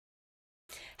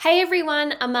Hey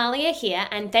everyone, Amalia here,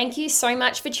 and thank you so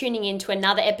much for tuning in to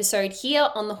another episode here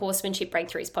on the Horsemanship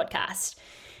Breakthroughs podcast.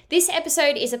 This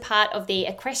episode is a part of the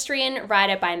Equestrian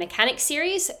Rider Biomechanics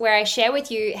series, where I share with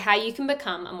you how you can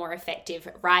become a more effective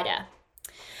rider.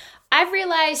 I've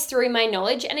realized through my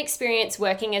knowledge and experience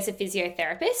working as a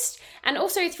physiotherapist, and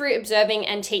also through observing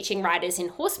and teaching riders in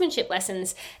horsemanship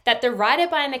lessons, that the rider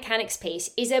biomechanics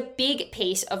piece is a big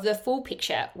piece of the full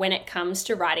picture when it comes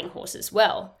to riding horses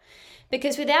well.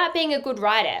 Because without being a good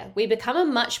rider, we become a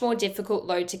much more difficult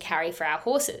load to carry for our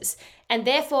horses, and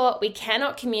therefore we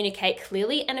cannot communicate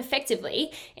clearly and effectively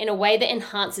in a way that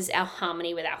enhances our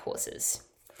harmony with our horses.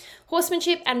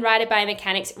 Horsemanship and rider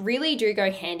biomechanics really do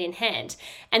go hand in hand,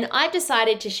 and I've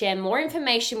decided to share more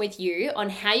information with you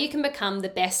on how you can become the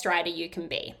best rider you can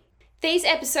be. These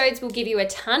episodes will give you a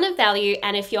ton of value,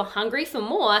 and if you're hungry for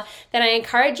more, then I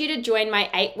encourage you to join my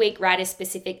 8-week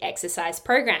rider-specific exercise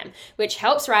program, which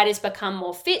helps riders become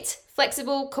more fit,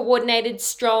 flexible, coordinated,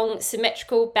 strong,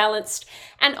 symmetrical, balanced,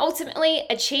 and ultimately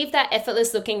achieve that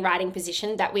effortless-looking riding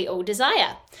position that we all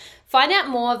desire. Find out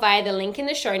more via the link in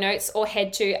the show notes or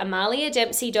head to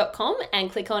amaliadempsey.com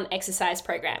and click on Exercise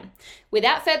Program.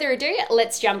 Without further ado,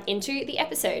 let's jump into the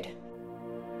episode.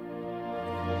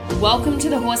 Welcome to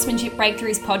the Horsemanship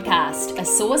Breakthroughs podcast, a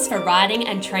source for riding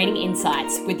and training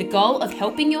insights with the goal of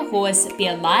helping your horse be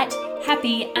a light,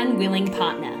 happy, and willing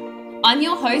partner. I'm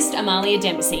your host, Amalia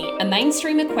Dempsey, a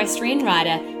mainstream equestrian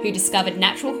rider who discovered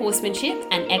natural horsemanship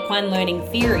and equine learning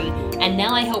theory, and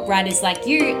now I help riders like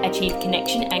you achieve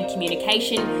connection and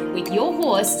communication with your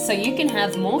horse so you can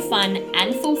have more fun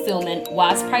and fulfillment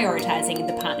whilst prioritizing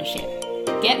the partnership.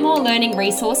 Get more learning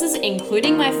resources,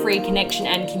 including my free connection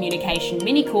and communication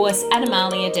mini course at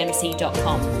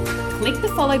amaliadempsey.com. Click the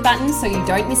follow button so you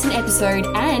don't miss an episode,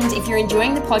 and if you're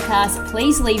enjoying the podcast,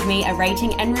 please leave me a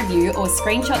rating and review or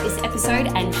screenshot this episode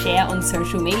and share on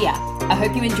social media. I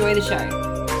hope you enjoy the show.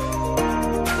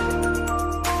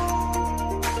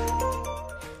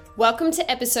 Welcome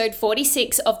to episode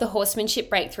 46 of the Horsemanship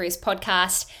Breakthroughs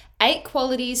podcast, 8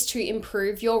 qualities to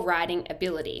improve your riding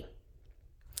ability.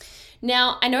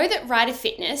 Now, I know that rider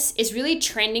fitness is really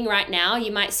trending right now.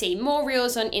 You might see more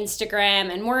reels on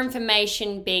Instagram and more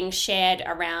information being shared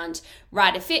around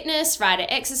rider fitness, rider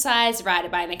exercise, rider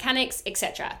biomechanics,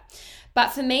 etc. But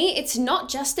for me, it's not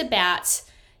just about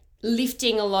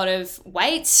lifting a lot of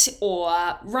weights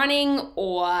or running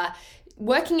or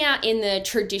working out in the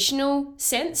traditional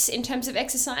sense in terms of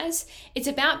exercise. It's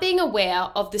about being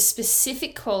aware of the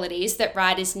specific qualities that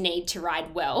riders need to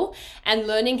ride well and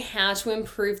learning how to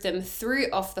improve them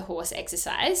through off the horse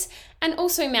exercise and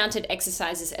also mounted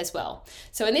exercises as well.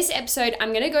 So in this episode,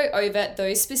 I'm going to go over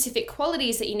those specific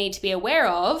qualities that you need to be aware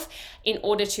of in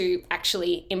order to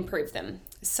actually improve them.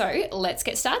 So let's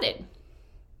get started.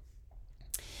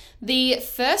 The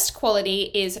first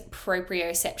quality is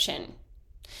proprioception.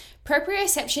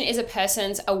 Proprioception is a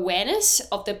person's awareness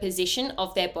of the position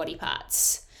of their body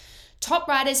parts. Top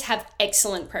riders have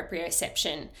excellent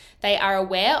proprioception. They are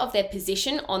aware of their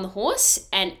position on the horse,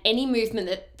 and any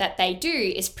movement that they do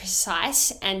is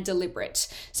precise and deliberate.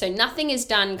 So nothing is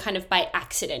done kind of by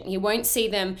accident. You won't see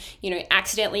them,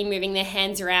 accidentally moving their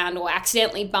hands around or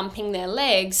accidentally bumping their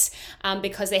legs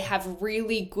because they have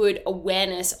really good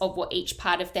awareness of what each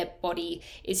part of their body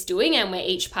is doing and where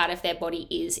each part of their body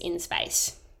is in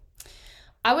space.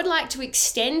 I would like to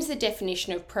extend the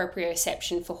definition of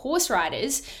proprioception for horse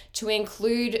riders to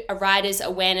include a rider's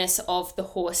awareness of the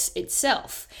horse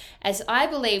itself, as I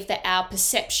believe that our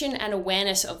perception and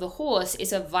awareness of the horse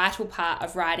is a vital part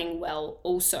of riding well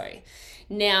also.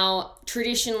 Now,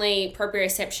 traditionally,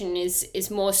 proprioception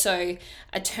is more so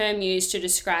a term used to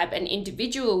describe an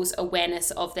individual's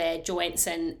awareness of their joints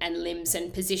and limbs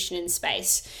and position in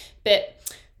space. But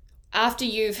after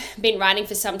you've been riding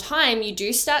for some time, you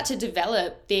do start to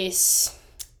develop this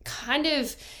kind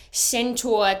of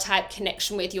centaur type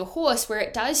connection with your horse where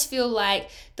it does feel like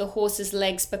the horse's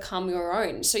legs become your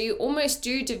own. So you almost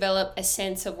do develop a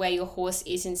sense of where your horse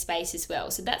is in space as well.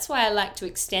 So that's why I like to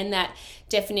extend that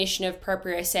definition of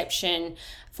proprioception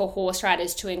for horse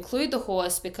riders to include the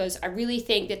horse, because I really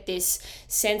think that this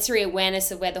sensory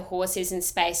awareness of where the horse is in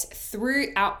space through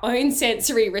our own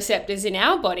sensory receptors in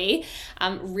our body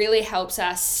really helps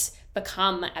us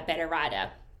become a better rider.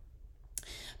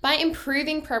 By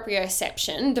improving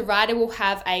proprioception, the rider will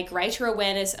have a greater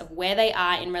awareness of where they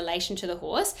are in relation to the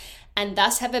horse and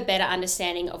thus have a better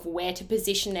understanding of where to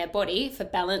position their body for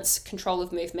balance, control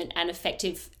of movement, and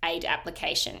effective aid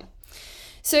application.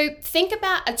 So think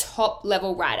about a top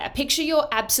level rider. Picture your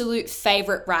absolute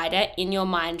favorite rider in your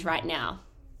mind right now.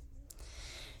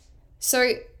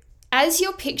 So as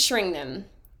you're picturing them,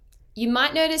 You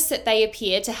might notice that they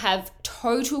appear to have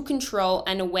total control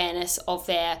and awareness of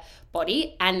their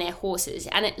body and their horses,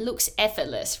 and it looks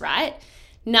effortless, right?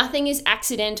 Nothing is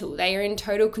accidental. They are in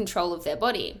total control of their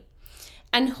body.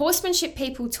 And horsemanship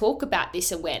people talk about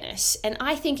this awareness, and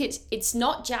I think it's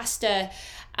not just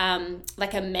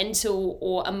like a mental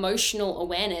or emotional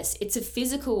awareness, it's a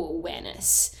physical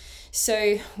awareness.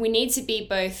 So we need to be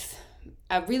both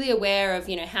really aware of,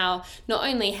 how not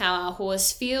only how our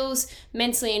horse feels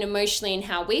mentally and emotionally and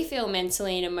how we feel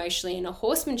mentally and emotionally in a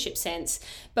horsemanship sense,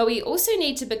 but we also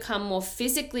need to become more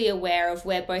physically aware of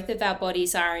where both of our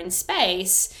bodies are in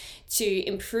space to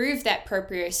improve that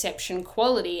proprioception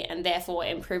quality and therefore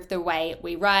improve the way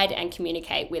we ride and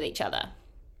communicate with each other.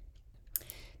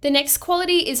 The next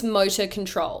quality is motor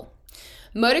control.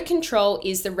 Motor control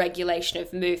is the regulation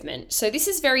of movement. So this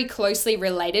is very closely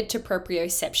related to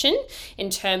proprioception in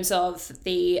terms of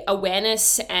the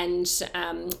awareness and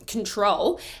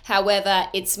control. However,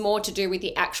 it's more to do with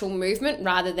the actual movement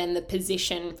rather than the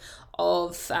position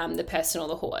of the person or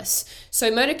the horse. So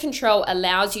motor control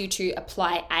allows you to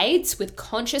apply aids with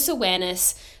conscious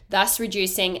awareness, thus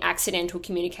reducing accidental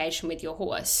communication with your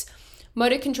horse.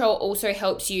 Motor control also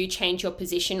helps you change your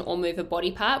position or move a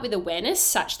body part with awareness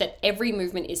such that every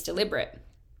movement is deliberate.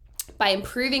 By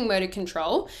improving motor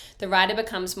control, the rider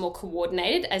becomes more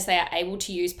coordinated as they are able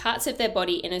to use parts of their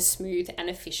body in a smooth and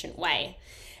efficient way.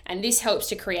 And this helps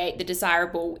to create the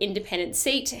desirable independent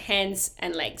seat, hands,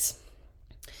 and legs.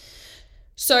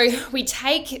 So we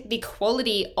take the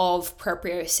quality of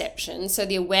proprioception, so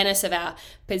the awareness of our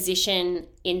position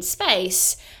in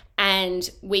space, and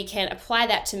we can apply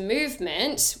that to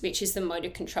movement, which is the motor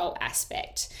control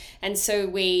aspect. And so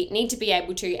we need to be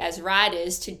able to, as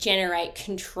riders, to generate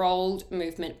controlled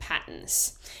movement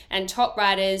patterns. And top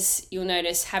riders, you'll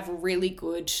notice, have really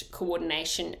good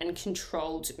coordination and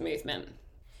controlled movement.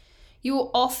 You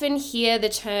will often hear the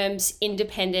terms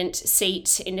independent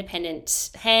seat,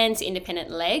 independent hands, independent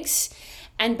legs.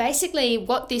 And basically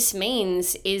what this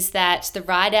means is that the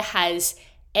rider has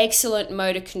excellent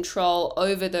motor control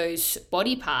over those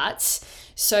body parts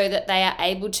so that they are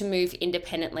able to move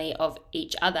independently of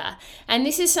each other. And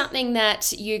this is something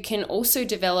that you can also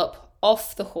develop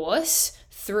off the horse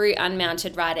through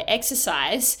unmounted rider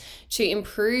exercise to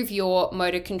improve your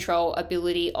motor control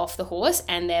ability off the horse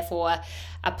and therefore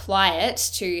apply it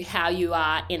to how you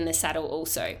are in the saddle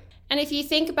also. And if you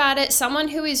think about it, someone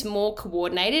who is more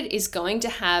coordinated is going to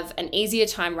have an easier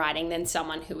time riding than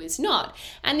someone who is not.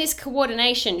 And this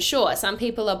coordination, sure, some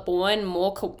people are born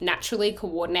more naturally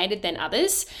coordinated than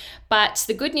others, but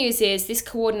the good news is this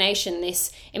coordination,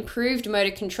 this improved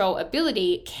motor control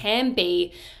ability can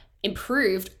be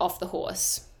improved off the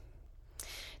horse.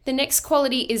 The next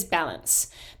quality is balance.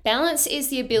 Balance is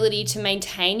the ability to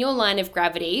maintain your line of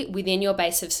gravity within your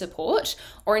base of support,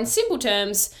 or in simple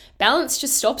terms, balance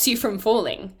just stops you from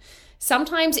falling.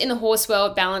 Sometimes in the horse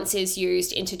world, balance is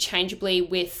used interchangeably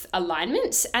with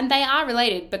alignments, and they are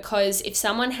related because if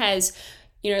someone has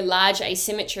large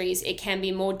asymmetries, it can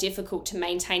be more difficult to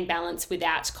maintain balance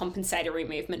without compensatory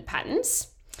movement patterns.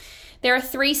 There are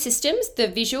 3 systems, the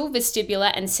visual,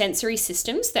 vestibular, and sensory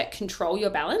systems that control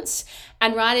your balance,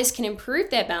 and riders can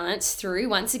improve their balance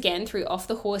through off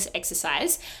the horse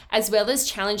exercise, as well as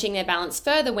challenging their balance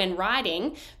further when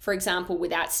riding, for example,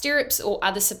 without stirrups or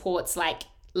other supports like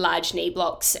large knee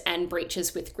blocks and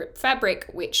breeches with grip fabric,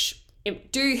 which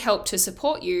do help to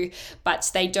support you, but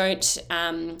they don't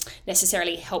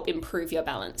necessarily help improve your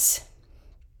balance.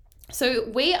 So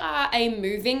we are a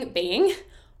moving being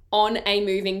on a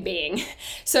moving being.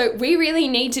 So we really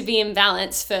need to be in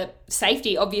balance for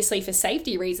safety, obviously for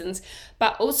safety reasons,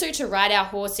 but also to ride our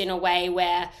horse in a way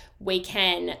where we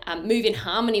can move in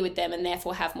harmony with them and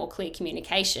therefore have more clear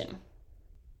communication.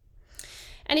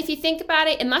 And if you think about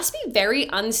it, it must be very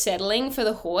unsettling for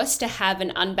the horse to have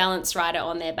an unbalanced rider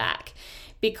on their back.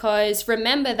 Because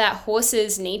remember that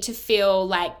horses need to feel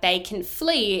like they can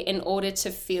flee in order to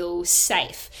feel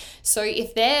safe. So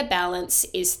if their balance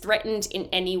is threatened in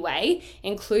any way,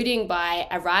 including by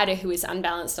a rider who is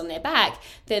unbalanced on their back,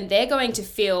 then they're going to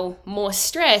feel more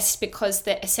stressed because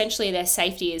essentially their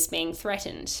safety is being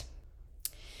threatened.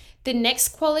 The next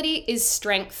quality is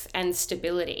strength and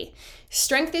stability.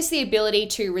 Strength is the ability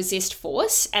to resist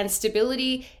force, and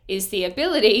stability is the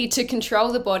ability to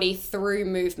control the body through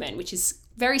movement, which is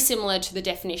very similar to the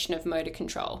definition of motor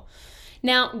control.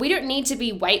 Now, we don't need to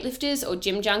be weightlifters or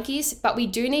gym junkies, but we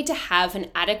do need to have an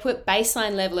adequate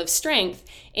baseline level of strength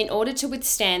in order to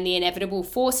withstand the inevitable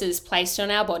forces placed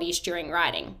on our bodies during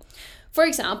riding. For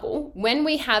example, when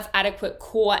we have adequate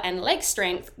core and leg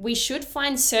strength, we should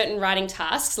find certain riding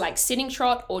tasks like sitting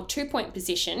trot or 2-point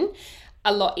position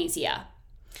a lot easier.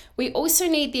 We also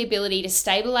need the ability to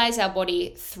stabilize our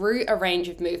body through a range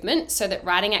of movement so that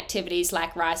riding activities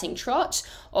like rising trot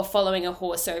or following a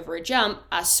horse over a jump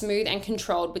are smooth and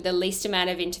controlled with the least amount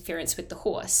of interference with the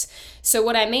horse. So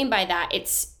what I mean by that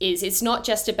is it's not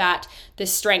just about the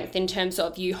strength in terms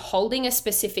of you holding a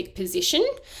specific position,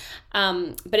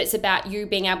 but it's about you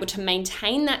being able to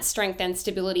maintain that strength and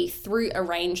stability through a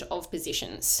range of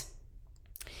positions.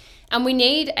 And we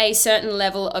need a certain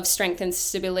level of strength and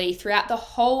stability throughout the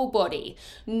whole body,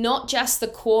 not just the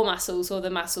core muscles or the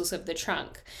muscles of the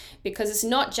trunk, because it's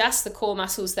not just the core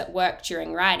muscles that work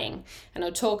during riding. And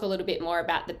I'll talk a little bit more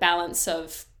about the balance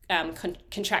of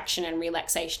contraction and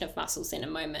relaxation of muscles in a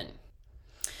moment.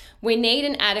 We need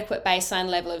an adequate baseline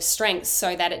level of strength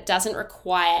so that it doesn't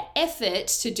require effort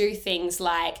to do things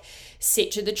like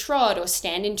sit to the trot or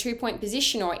stand in 2-point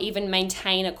position or even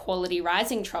maintain a quality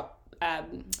rising trot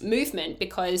movement,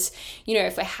 because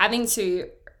if we're having to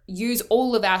use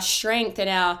all of our strength and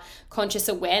our conscious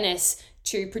awareness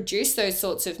to produce those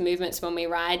sorts of movements when we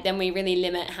ride, then we really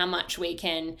limit how much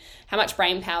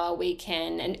brain power we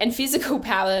can and physical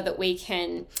power that we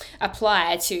can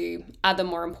apply to other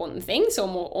more important things or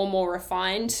more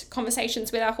refined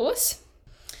conversations with our horse.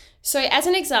 So as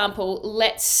an example,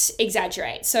 let's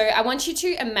exaggerate. So I want you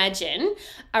to imagine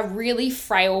a really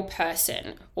frail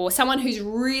person or someone who's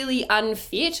really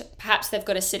unfit. Perhaps they've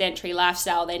got a sedentary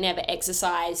lifestyle, they never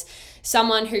exercise,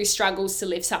 someone who struggles to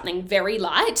lift something very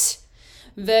light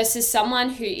versus someone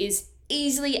who is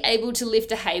easily able to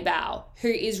lift a hay bale, who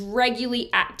is regularly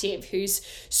active, who's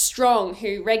strong,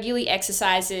 who regularly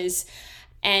exercises.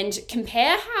 And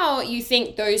compare how you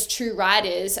think those two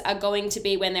riders are going to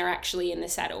be when they're actually in the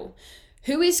saddle.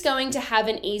 Who is going to have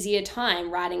an easier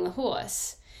time riding the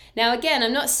horse? Now, again,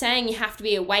 I'm not saying you have to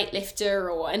be a weightlifter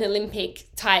or an Olympic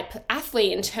type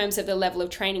athlete in terms of the level of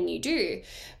training you do,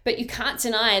 but you can't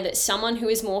deny that someone who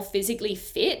is more physically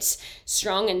fit,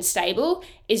 strong and stable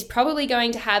is probably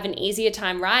going to have an easier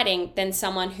time riding than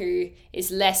someone who is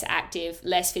less active,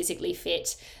 less physically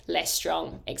fit, less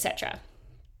strong, etc.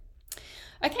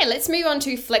 Okay, let's move on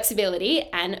to flexibility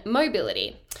and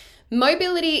mobility.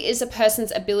 Mobility is a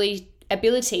person's ability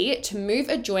to move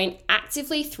a joint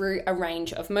actively through a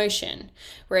range of motion,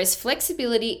 whereas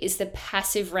flexibility is the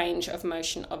passive range of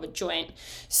motion of a joint.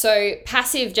 So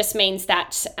passive just means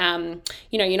that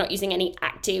you're not using any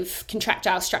active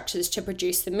contractile structures to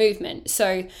produce the movement.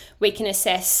 So we can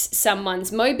assess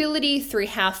someone's mobility through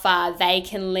how far they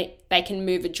can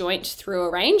move a joint through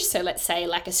a range. So let's say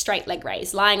like a straight leg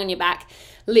raise, lying on your back,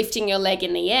 lifting your leg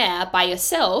in the air by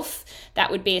yourself. That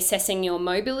would be assessing your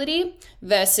mobility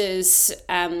versus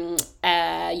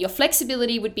your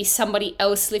flexibility would be somebody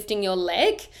else lifting your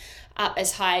leg up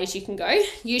as high as you can go.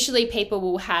 Usually people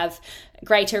will have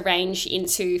greater range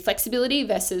into flexibility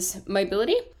versus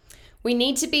mobility. We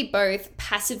need to be both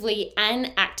passively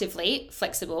and actively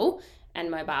flexible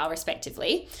and mobile,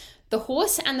 respectively. The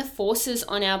horse and the forces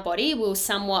on our body will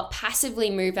somewhat passively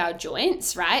move our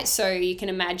joints, right? So you can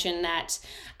imagine that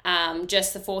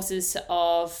just the forces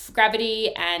of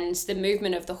gravity and the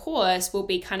movement of the horse will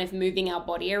be kind of moving our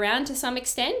body around to some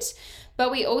extent.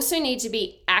 But we also need to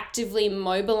be actively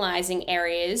mobilizing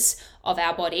areas of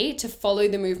our body to follow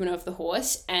the movement of the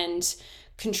horse and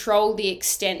control the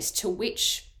extent to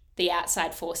which the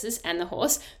outside forces and the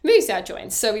horse moves our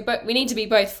joints. So we need to be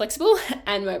both flexible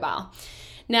and mobile.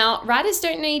 Now, riders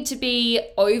don't need to be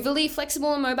overly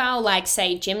flexible and mobile like,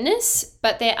 say, gymnasts,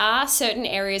 but there are certain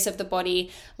areas of the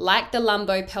body like the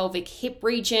lumbopelvic hip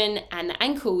region and the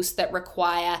ankles that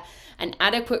require an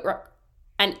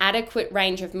adequate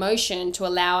range of motion to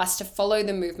allow us to follow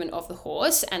the movement of the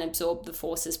horse and absorb the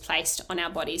forces placed on our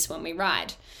bodies when we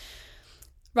ride.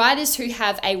 Riders who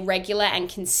have a regular and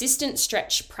consistent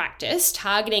stretch practice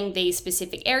targeting these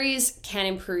specific areas can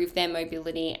improve their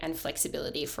mobility and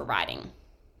flexibility for riding.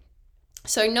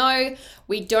 So no,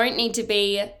 we don't need to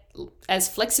be as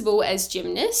flexible as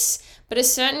gymnasts, but a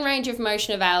certain range of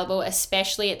motion available,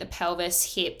 especially at the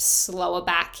pelvis, hips, lower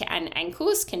back, and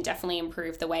ankles, can definitely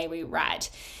improve the way we ride.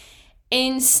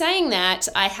 In saying that,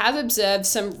 I have observed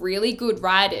some really good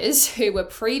riders who were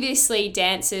previously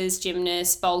dancers,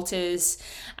 gymnasts, vaulters,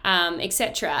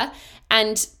 etc.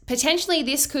 And potentially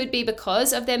this could be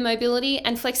because of their mobility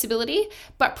and flexibility,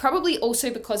 but probably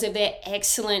also because of their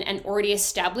excellent and already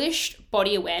established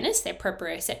body awareness, their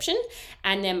proprioception,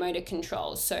 and their motor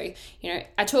control. So,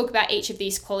 I talk about each of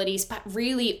these qualities, but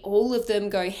really all of them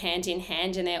go hand in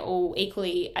hand and they're all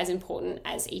equally as important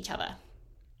as each other.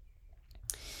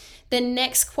 The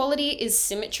next quality is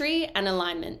symmetry and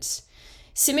alignment.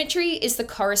 Symmetry is the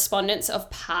correspondence of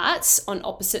parts on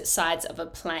opposite sides of a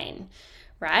plane.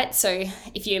 right? So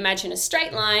if you imagine a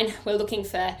straight line, we're looking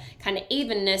for kind of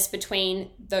evenness between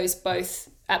those both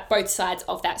sides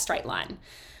of that straight line.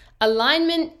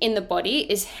 Alignment in the body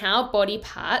is how body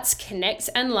parts connect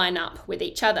and line up with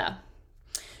each other.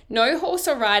 No horse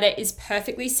or rider is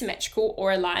perfectly symmetrical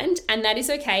or aligned, and that is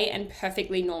okay and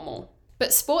perfectly normal.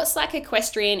 But sports like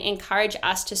equestrian encourage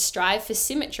us to strive for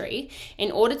symmetry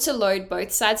in order to load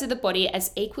both sides of the body as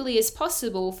equally as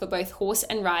possible for both horse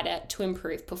and rider to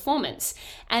improve performance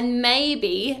and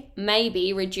maybe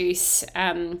reduce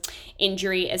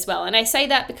injury as well. And I say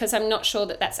that because I'm not sure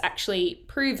that that's actually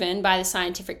proven by the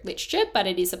scientific literature, but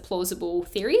it is a plausible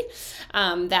theory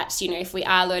that, if we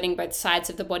are loading both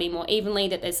sides of the body more evenly,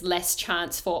 that there's less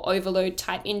chance for overload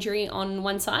type injury on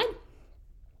one side.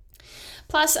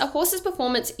 Plus, a horse's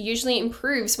performance usually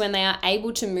improves when they are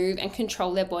able to move and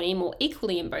control their body more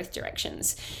equally in both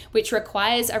directions, which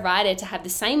requires a rider to have the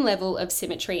same level of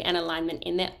symmetry and alignment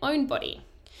in their own body.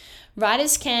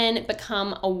 Riders can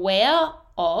become aware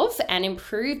of and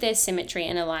improve their symmetry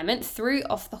and alignment through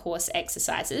off-the-horse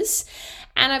exercises.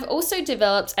 And I've also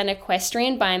developed an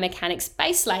equestrian biomechanics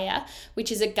base layer,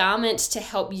 which is a garment to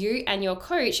help you and your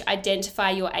coach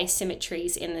identify your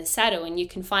asymmetries in the saddle. And you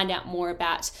can find out more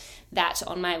about that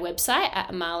on my website at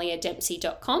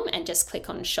amaliadempsey.com and just click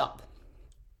on shop.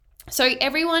 So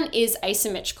everyone is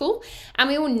asymmetrical and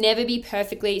we will never be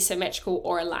perfectly symmetrical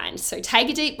or aligned. So take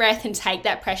a deep breath and take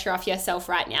that pressure off yourself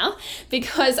right now,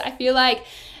 because I feel like,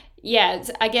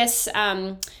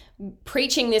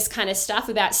 preaching this kind of stuff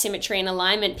about symmetry and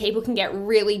alignment, people can get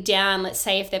really down. Let's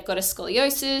say if they've got a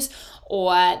scoliosis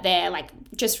or they're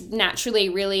just naturally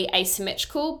really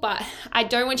asymmetrical, but I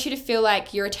don't want you to feel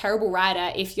like you're a terrible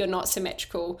rider if you're not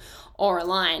symmetrical or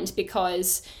aligned,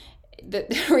 because the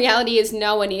reality is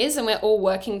no one is, and we're all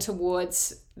working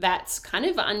towards that kind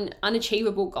of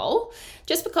unachievable goal.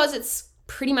 Just because it's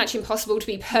pretty much impossible to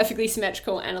be perfectly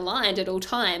symmetrical and aligned at all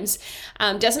times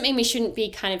doesn't mean we shouldn't be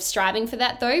kind of striving for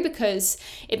that though, because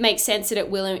it makes sense that it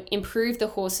will improve the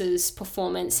horse's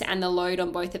performance and the load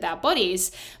on both of our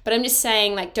bodies. But I'm just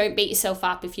saying, don't beat yourself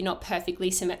up if you're not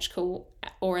perfectly symmetrical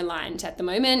or aligned at the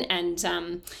moment.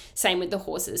 And same with the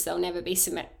horses, they'll never be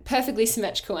perfectly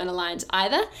symmetrical and aligned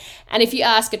either. And if you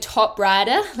ask a top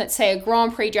rider, let's say a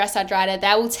Grand Prix dressage rider,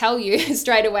 they will tell you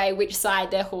straight away which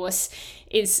side their horse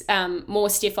is more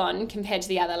stiff on compared to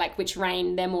the other, which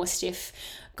rein they're more stiff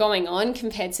going on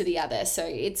compared to the other. So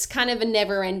it's kind of a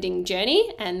never-ending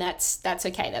journey, and that's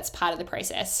okay. That's part of the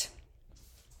process.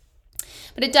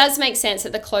 But it does make sense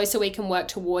that the closer we can work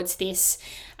towards this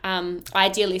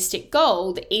idealistic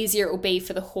goal, the easier it will be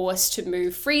for the horse to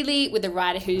move freely with a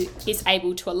rider who is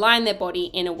able to align their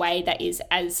body in a way that is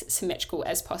as symmetrical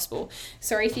as possible.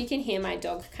 Sorry if you can hear my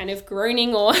dog kind of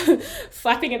groaning or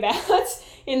flapping about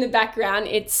in the background.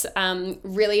 It's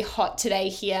really hot today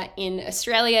here in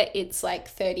Australia. It's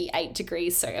 38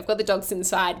 degrees, so I've got the dogs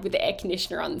inside with the air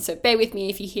conditioner on, so bear with me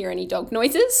if you hear any dog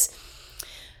noises.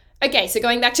 Okay, so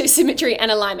going back to symmetry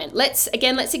and alignment, let's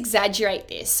exaggerate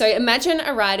this. So imagine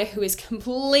a rider who is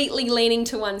completely leaning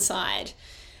to one side.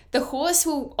 The horse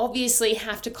will obviously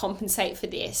have to compensate for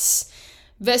this,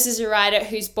 versus a rider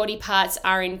whose body parts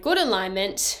are in good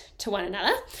alignment to one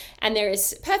another, and there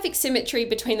is perfect symmetry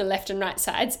between the left and right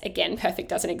sides. Again, perfect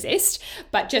doesn't exist,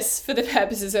 but just for the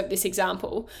purposes of this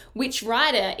example, which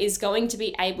rider is going to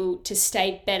be able to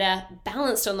stay better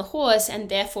balanced on the horse and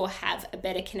therefore have a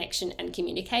better connection and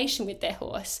communication with their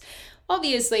horse?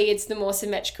 Obviously, it's the more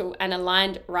symmetrical and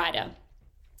aligned rider.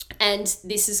 And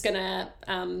this is going to,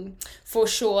 for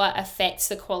sure, affect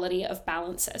the quality of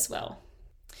balance as well.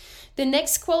 The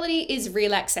next quality is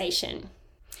relaxation.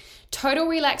 Total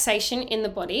relaxation in the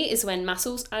body is when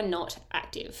muscles are not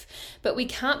active, but we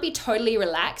can't be totally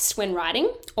relaxed when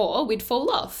riding, or we'd fall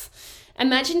off.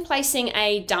 Imagine placing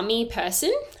a dummy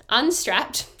person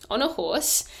unstrapped on a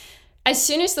horse. As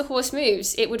soon as the horse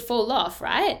moves, it would fall off,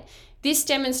 right? This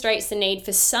demonstrates the need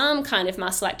for some kind of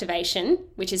muscle activation,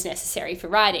 which is necessary for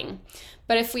riding.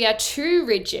 But if we are too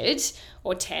rigid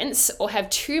or tense or have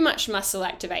too much muscle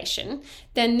activation,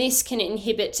 then this can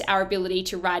inhibit our ability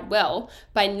to ride well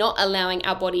by not allowing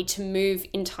our body to move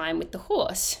in time with the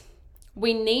horse.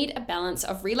 We need a balance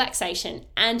of relaxation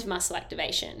and muscle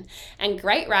activation, and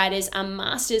great riders are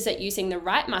masters at using the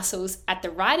right muscles at the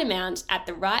right amount at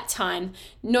the right time,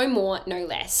 no more, no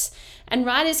less. And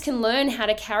riders can learn how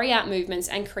to carry out movements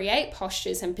and create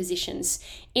postures and positions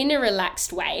in a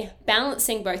relaxed way,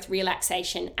 balancing both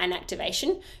relaxation and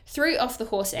activation through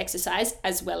off-the-horse exercise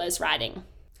as well as riding.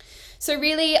 So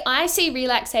really, I see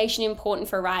relaxation important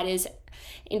for riders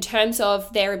in terms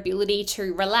of their ability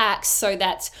to relax so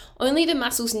that only the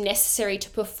muscles necessary to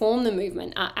perform the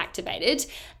movement are activated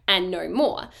and no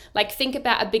more. Like, think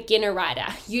about a beginner rider.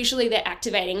 Usually they're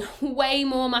activating way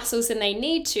more muscles than they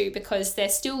need to because they're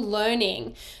still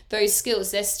learning those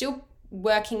skills. They're still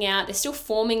working out, they're still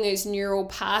forming those neural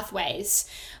pathways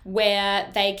where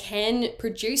they can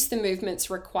produce the movements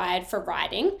required for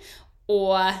riding,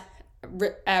 or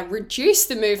reduce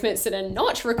the movements that are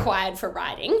not required for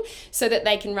riding so that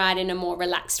they can ride in a more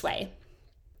relaxed way.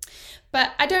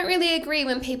 But I don't really agree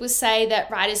when people say that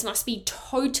riders must be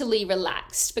totally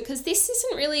relaxed, because this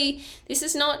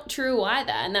is not true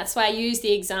either. And that's why I use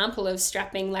the example of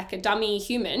strapping like a dummy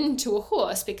human to a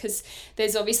horse, because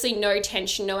there's obviously no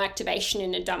tension, no activation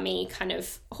in a dummy kind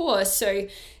of horse. So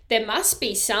there must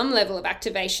be some level of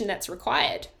activation that's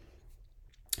required.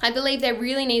 I believe there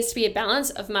really needs to be a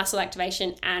balance of muscle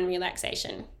activation and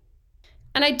relaxation.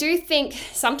 And I do think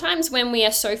sometimes when we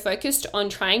are so focused on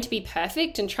trying to be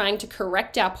perfect and trying to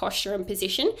correct our posture and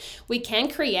position, we can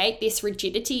create this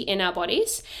rigidity in our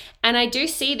bodies. And I do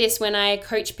see this when I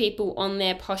coach people on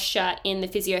their posture in the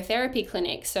physiotherapy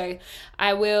clinic. So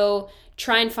I will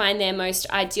try and find their most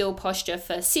ideal posture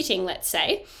for sitting, let's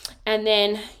say. And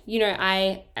then,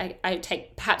 I will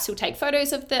take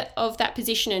photos of that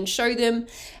position and show them,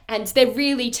 and they're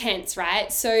really tense,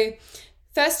 right? So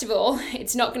first of all,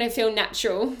 it's not going to feel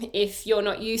natural if you're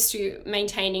not used to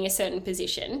maintaining a certain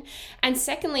position. And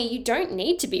secondly, you don't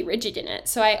need to be rigid in it.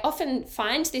 So I often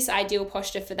find this ideal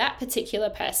posture for that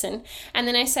particular person. And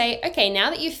then I say, okay,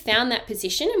 now that you've found that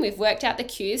position and we've worked out the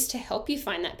cues to help you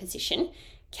find that position,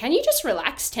 can you just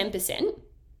relax 10%?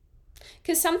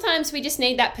 Because sometimes we just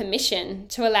need that permission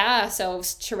to allow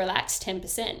ourselves to relax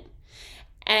 10%.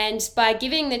 And by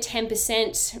giving the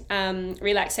 10%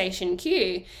 relaxation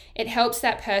cue, it helps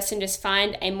that person just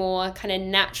find a more kind of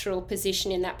natural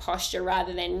position in that posture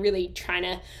rather than really trying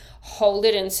to hold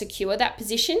it and secure that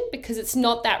position, because it's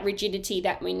not that rigidity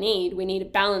that we need. We need a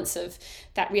balance of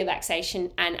that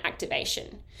relaxation and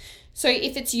activation. So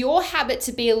if it's your habit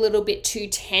to be a little bit too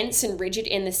tense and rigid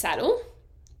in the saddle,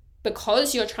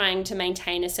 because you're trying to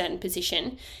maintain a certain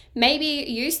position, maybe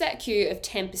use that cue of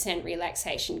 10%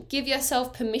 relaxation. Give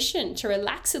yourself permission to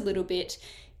relax a little bit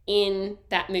in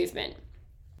that movement.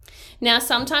 Now,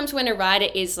 sometimes when a rider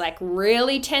is like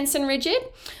really tense and rigid,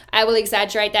 I will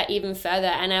exaggerate that even further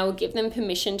and I will give them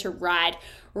permission to ride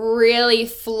really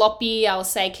floppy. I'll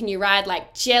say, can you ride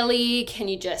like jelly? Can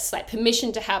you just like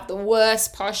permission to have the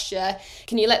worst posture?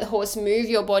 Can you let the horse move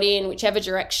your body in whichever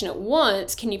direction it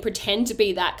wants? Can you pretend to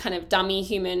be that kind of dummy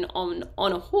human on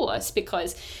a horse?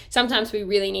 Because sometimes we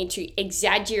really need to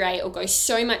exaggerate or go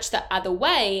so much the other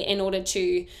way in order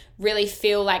to really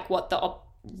feel like what the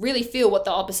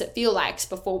opposite feel likes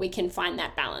before we can find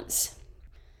that balance.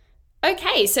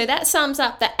 Okay, so that sums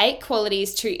up the 8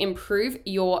 qualities to improve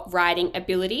your riding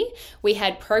ability. We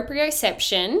had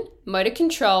proprioception, motor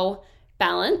control,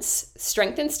 balance,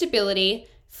 strength and stability,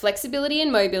 flexibility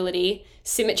and mobility,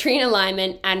 symmetry and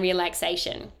alignment, and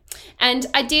relaxation. And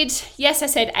I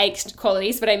said 8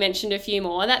 qualities, but I mentioned a few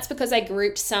more. That's because I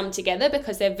grouped some together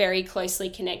because they're very closely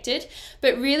connected.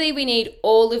 But really, we need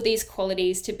all of these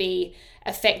qualities to be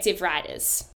effective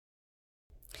riders.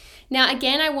 Now,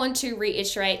 again, I want to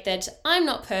reiterate that I'm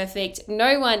not perfect.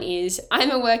 No one is.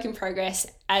 I'm a work in progress,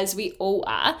 as we all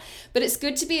are. But it's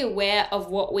good to be aware of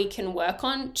what we can work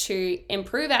on to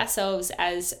improve ourselves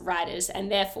as riders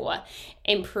and therefore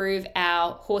improve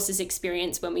our horse's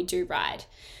experience when we do ride.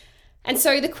 And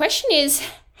so the question is,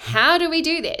 how do we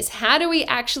do this? How do we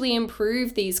actually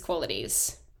improve these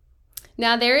qualities?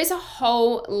 Now, there is a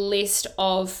whole list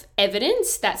of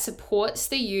evidence that supports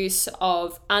the use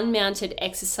of unmounted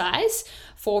exercise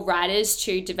for riders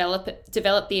to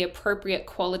develop the appropriate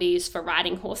qualities for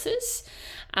riding horses.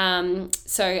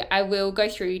 So I will go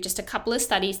through just a couple of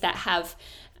studies that have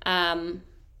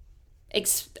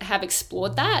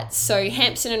explored that. So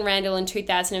Hampson and Randall in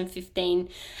 2015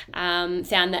 found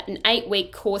that an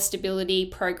 8-week core stability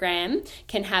program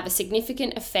can have a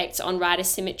significant effect on rider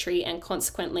symmetry and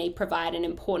consequently provide an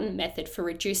important method for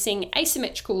reducing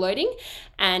asymmetrical loading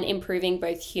and improving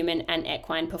both human and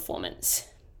equine performance.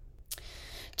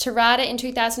 Terada in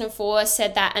 2004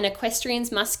 said that an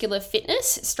equestrian's muscular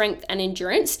fitness, strength, and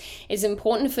endurance is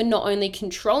important for not only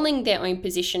controlling their own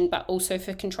position, but also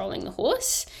for controlling the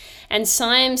horse. And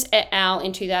Symes et al.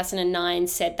 In 2009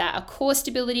 said that a core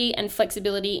stability and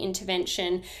flexibility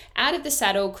intervention out of the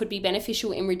saddle could be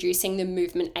beneficial in reducing the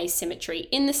movement asymmetry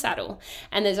in the saddle.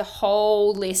 And there's a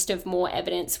whole list of more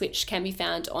evidence which can be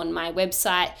found on my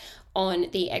website on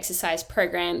the exercise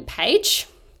program page.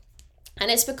 And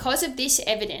it's because of this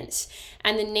evidence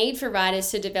and the need for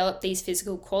riders to develop these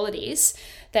physical qualities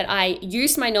that I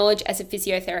used my knowledge as a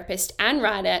physiotherapist and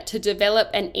rider to develop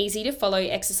an easy to follow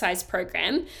exercise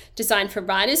program designed for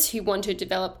riders who want to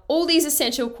develop all these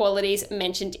essential qualities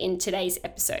mentioned in today's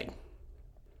episode.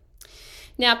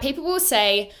 Now, people will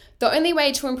say the only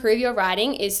way to improve your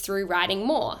riding is through riding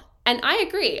more. And I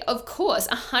agree, of course,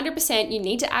 100% you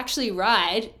need to actually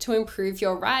ride to improve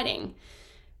your riding.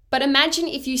 But imagine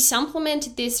if you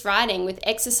supplemented this riding with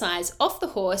exercise off the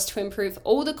horse to improve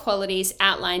all the qualities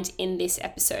outlined in this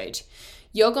episode.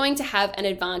 You're going to have an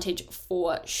advantage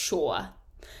for sure.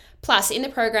 Plus, in the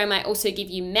program, I also give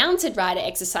you mounted rider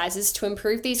exercises to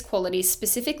improve these qualities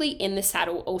specifically in the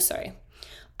saddle also.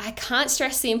 I can't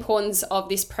stress the importance of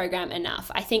this program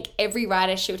enough. I think every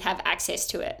rider should have access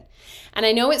to it. And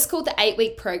I know it's called the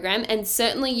 8-week program, and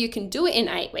certainly you can do it in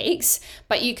 8 weeks,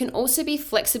 but you can also be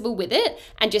flexible with it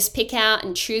and just pick out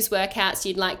and choose workouts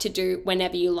you'd like to do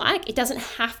whenever you like. It doesn't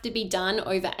have to be done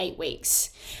over 8 weeks.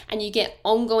 And you get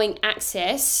ongoing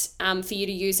access for you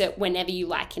to use it whenever you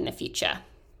like in the future.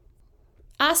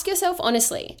 Ask yourself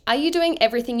honestly, are you doing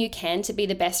everything you can to be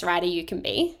the best rider you can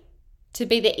be? To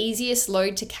be the easiest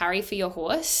load to carry for your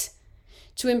horse?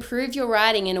 To improve your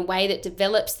riding in a way that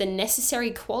develops the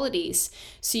necessary qualities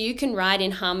so you can ride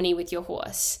in harmony with your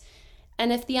horse?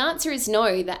 And if the answer is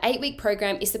no, the 8-week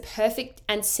program is the perfect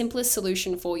and simplest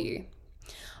solution for you.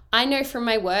 I know from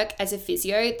my work as a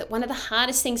physio that one of the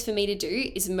hardest things for me to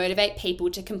do is motivate people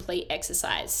to complete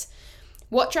exercise.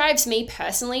 What drives me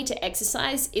personally to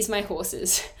exercise is my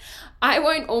horses. I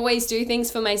won't always do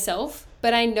things for myself,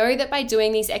 but I know that by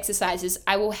doing these exercises,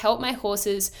 I will help my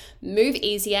horses move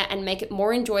easier and make it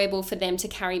more enjoyable for them to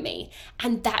carry me.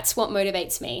 And that's what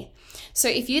motivates me. So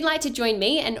if you'd like to join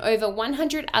me and over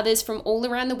 100 others from all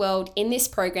around the world in this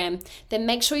program, then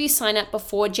make sure you sign up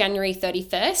before January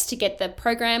 31st to get the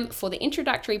program for the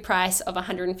introductory price of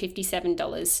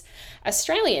 $157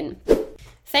 Australian.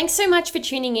 Thanks so much for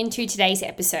tuning into today's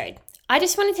episode. I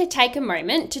just wanted to take a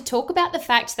moment to talk about the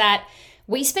fact that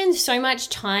we spend so much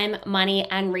time, money,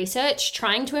 and research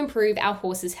trying to improve our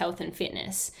horse's health and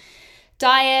fitness.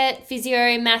 Diet,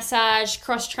 physio, massage,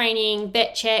 cross-training,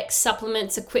 vet checks,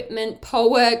 supplements, equipment,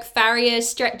 pole work, farrier,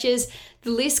 stretches,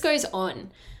 the list goes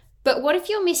on. But what if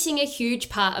you're missing a huge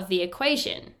part of the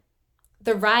equation?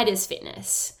 The rider's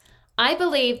fitness. I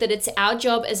believe that it's our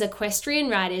job as equestrian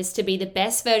riders to be the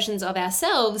best versions of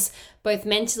ourselves, both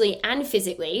mentally and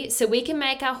physically, so we can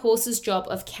make our horse's job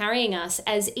of carrying us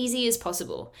as easy as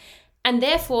possible, and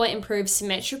therefore improve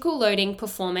symmetrical loading,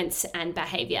 performance, and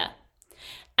behavior.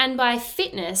 And by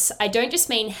fitness, I don't just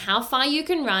mean how far you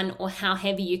can run or how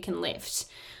heavy you can lift.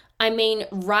 I mean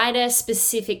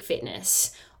rider-specific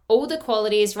fitness, all the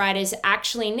qualities riders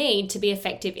actually need to be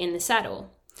effective in the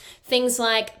saddle. Things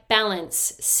like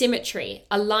balance, symmetry,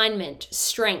 alignment,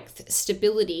 strength,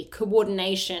 stability,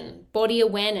 coordination, body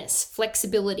awareness,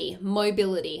 flexibility,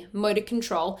 mobility, motor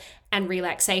control, and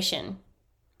relaxation.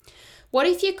 What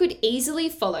if you could easily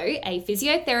follow a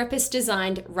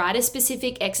physiotherapist-designed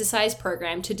rider-specific exercise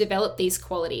program to develop these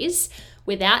qualities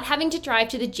without having to drive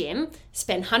to the gym,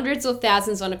 spend hundreds or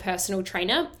thousands on a personal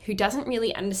trainer who doesn't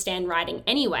really understand riding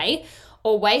anyway,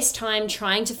 or waste time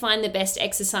trying to find the best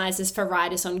exercises for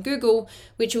riders on Google,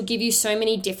 which will give you so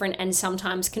many different and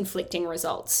sometimes conflicting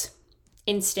results.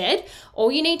 Instead,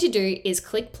 all you need to do is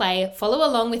click play, follow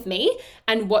along with me,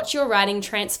 and watch your riding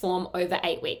transform over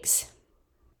 8 weeks.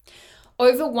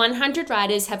 Over 100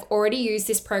 riders have already used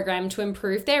this program to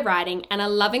improve their riding and are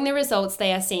loving the results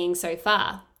they are seeing so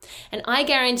far. And I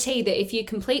guarantee that if you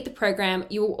complete the program,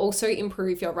 you will also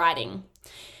improve your riding.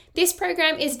 This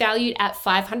program is valued at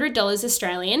 $500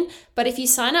 Australian, but if you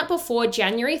sign up before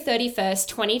January 31st,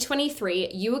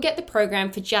 2023, you will get the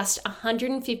program for just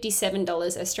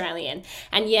 $157 Australian.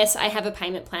 And yes, I have a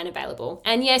payment plan available.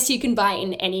 And yes, you can buy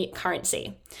in any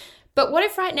currency. But what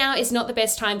if right now is not the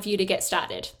best time for you to get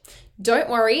started? Don't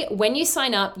worry, when you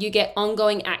sign up, you get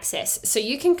ongoing access, so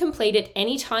you can complete it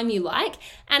anytime you like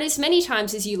and as many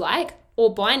times as you like,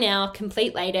 or buy now,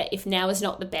 complete later if now is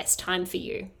not the best time for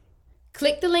you.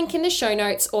 Click the link in the show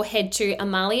notes or head to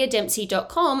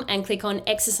amaliadempsey.com and click on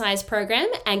Exercise Program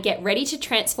and get ready to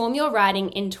transform your riding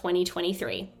in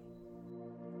 2023.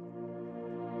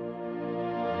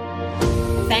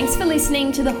 Thanks for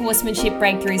listening to the Horsemanship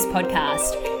Breakthroughs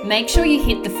podcast. Make sure you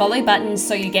hit the follow button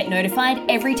so you get notified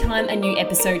every time a new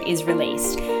episode is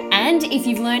released. And if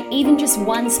you've learned even just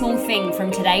one small thing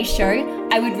from today's show,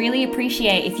 I would really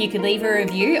appreciate if you could leave a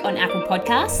review on Apple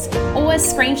Podcasts or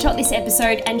screenshot this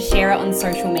episode and share it on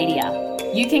social media.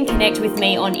 You can connect with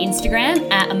me on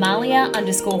Instagram at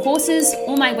Amalia_horses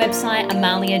or my website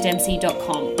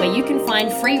amaliadempsey.com, where you can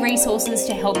find free resources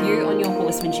to help you on your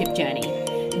horsemanship journey.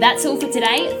 That's all for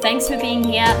today. Thanks for being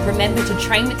here. Remember to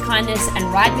train with kindness and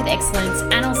ride with excellence,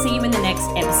 and I'll see you in the next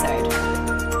episode.